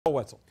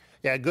Wetzel.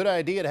 Yeah, good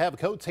idea to have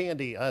coats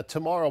handy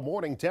tomorrow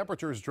morning.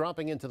 Temperatures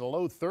dropping into the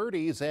low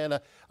 30s, and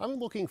I'm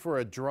looking for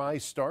a dry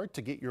start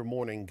to get your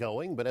morning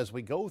going. But as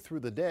we go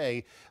through the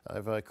day,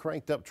 I've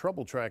cranked up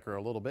Trouble Tracker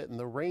a little bit in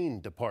the rain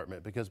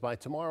department because by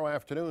tomorrow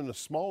afternoon, a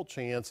small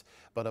chance,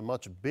 but a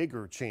much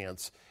bigger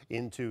chance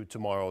into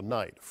tomorrow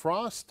night.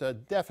 Frost,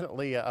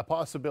 definitely a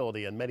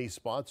possibility in many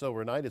spots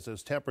overnight as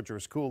those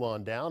temperatures cool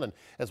on down. And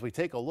as we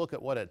take a look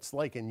at what it's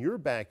like in your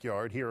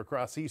backyard here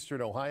across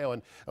eastern Ohio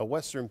and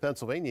western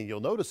Pennsylvania,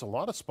 you'll notice a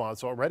lot of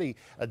spots already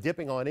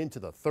dipping on into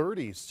the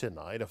 30s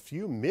tonight. A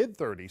few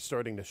mid-30s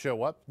starting to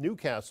show up.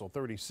 Newcastle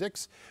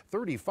 36,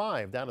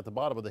 35 down at the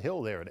bottom of the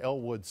hill there at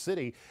Elwood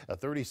City,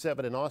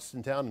 37 in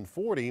Austintown, and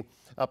 40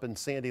 up in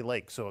Sandy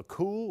Lake. So a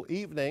cool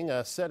evening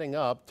setting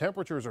up.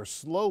 Temperatures are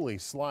slowly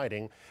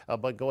sliding,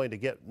 but going to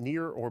get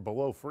near or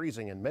below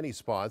freezing in many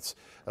spots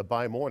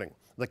by morning.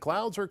 The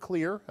clouds are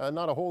clear.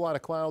 Not a whole lot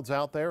of clouds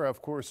out there.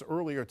 Of course,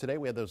 earlier today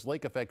we had those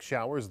lake effect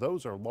showers.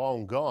 Those are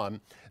long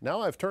gone.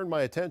 Now I've turned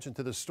my attention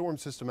to the storm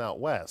system out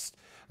west.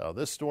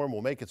 This storm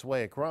will make its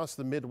way across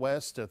the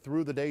Midwest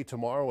through the day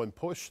tomorrow and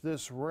push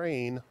this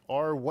rain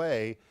our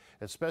way,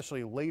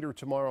 especially later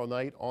tomorrow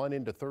night on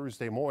into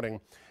Thursday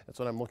morning. That's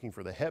when I'm looking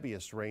for the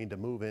heaviest rain to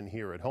move in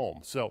here at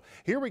home. So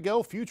here we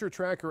go. Future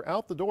Tracker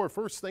out the door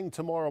first thing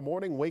tomorrow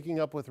morning, waking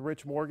up with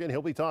Rich Morgan.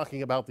 He'll be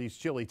talking about these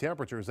chilly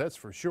temperatures, that's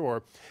for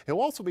sure. He'll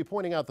also be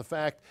pointing out the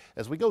fact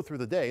as we go through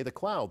the day, the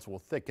clouds will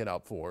thicken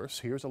up for us.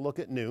 Here's a look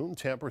at noon.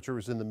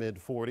 Temperatures in the mid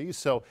 40s.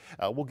 So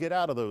we'll get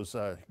out of those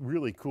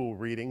really cool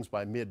readings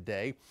by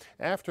midday.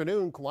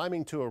 Afternoon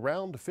climbing to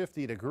around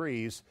 50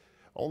 degrees.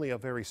 Only a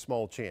very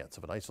small chance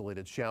of an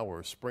isolated shower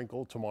or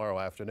sprinkle tomorrow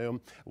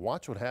afternoon.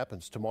 Watch what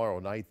happens tomorrow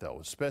night,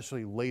 though,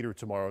 especially later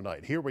tomorrow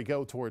night. Here we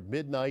go toward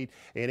midnight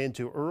and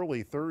into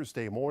early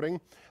Thursday morning.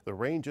 The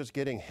rain just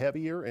getting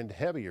heavier and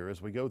heavier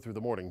as we go through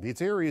the morning.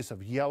 These areas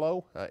of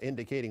yellow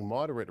indicating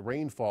moderate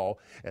rainfall,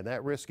 and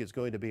that risk is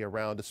going to be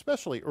around,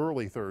 especially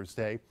early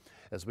Thursday.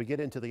 As we get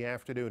into the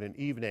afternoon and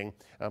evening,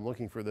 I'm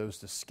looking for those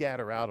to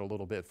scatter out a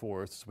little bit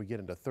for us as we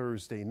get into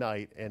Thursday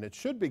night, and it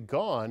should be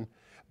gone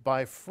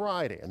by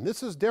Friday. And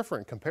this is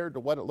different compared to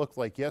what it looked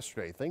like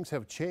yesterday. Things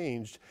have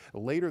changed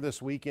later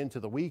this week into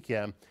the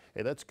weekend.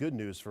 Hey, that's good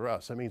news for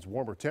us. That means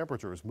warmer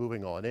temperatures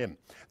moving on in.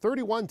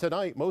 31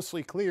 tonight,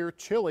 mostly clear,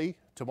 chilly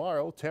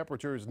tomorrow.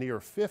 Temperatures near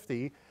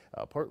 50,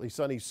 partly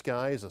sunny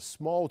skies, a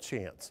small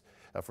chance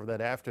for that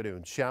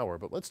afternoon shower.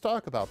 But let's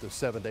talk about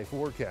this 7-day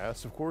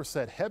forecast. Of course,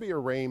 that heavier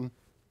rain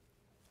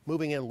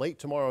moving in late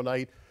tomorrow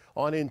night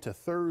on into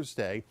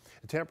Thursday.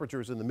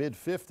 Temperatures in the mid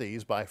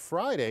 50s. By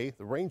Friday,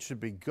 the rain should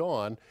be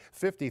gone.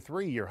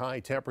 53 your high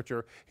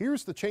temperature.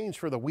 Here's the change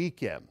for the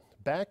weekend.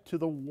 Back to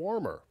the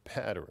warmer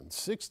pattern.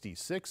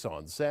 66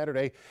 on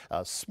Saturday.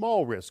 A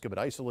small risk of an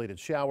isolated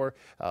shower.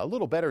 A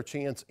little better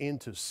chance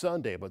into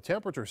Sunday, but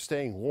temperatures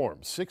staying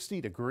warm.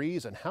 60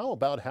 degrees. And how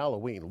about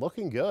Halloween?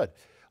 Looking good.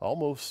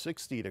 Almost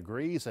 60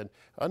 degrees and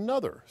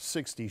another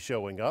 60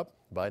 showing up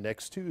by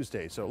next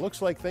Tuesday. So it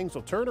looks like things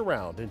will turn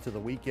around into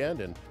the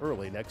weekend and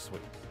early next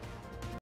week.